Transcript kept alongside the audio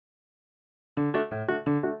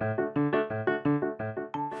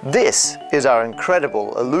This is our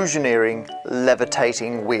incredible illusioneering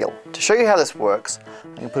levitating wheel. To show you how this works,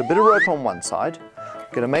 I'm going to put a bit of rope on one side. I'm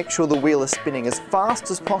going to make sure the wheel is spinning as fast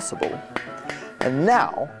as possible. And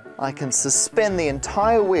now I can suspend the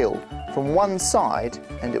entire wheel from one side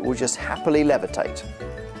and it will just happily levitate.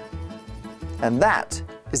 And that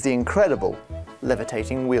is the incredible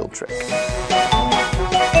levitating wheel trick.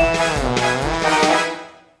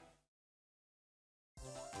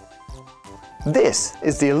 This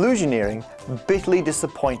is the illusioneering, bitterly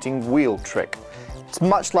disappointing wheel trick. It's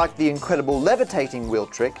much like the incredible levitating wheel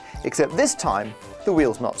trick, except this time the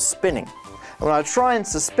wheel's not spinning. And when I try and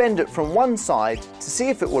suspend it from one side to see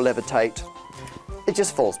if it will levitate, it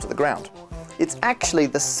just falls to the ground. It's actually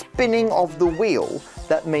the spinning of the wheel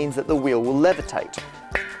that means that the wheel will levitate.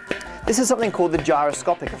 This is something called the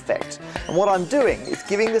gyroscopic effect, and what I'm doing is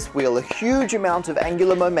giving this wheel a huge amount of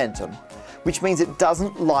angular momentum, which means it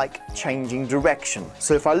doesn't like changing direction.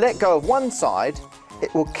 So if I let go of one side,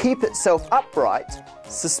 it will keep itself upright,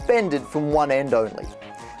 suspended from one end only,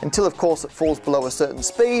 until of course it falls below a certain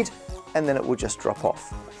speed, and then it will just drop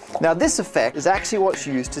off. Now this effect is actually what's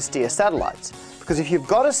used to steer satellites, because if you've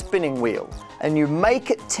got a spinning wheel and you make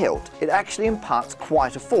it tilt, it actually imparts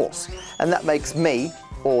quite a force, and that makes me,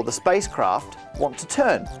 or the spacecraft, want to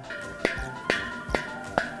turn.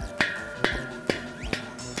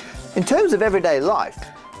 In terms of everyday life,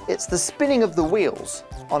 it's the spinning of the wheels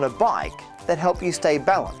on a bike that help you stay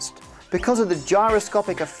balanced. Because of the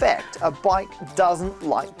gyroscopic effect, a bike doesn't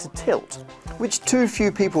like to tilt, which too few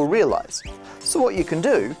people realize. So what you can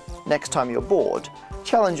do, next time you're bored,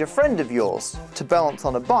 challenge a friend of yours to balance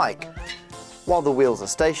on a bike while the wheels are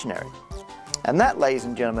stationary. And that, ladies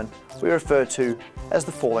and gentlemen, we refer to as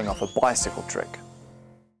the falling off a bicycle trick.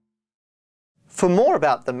 For more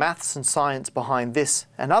about the maths and science behind this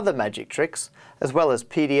and other magic tricks, as well as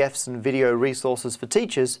PDFs and video resources for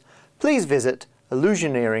teachers, please visit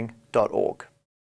illusioneering.org.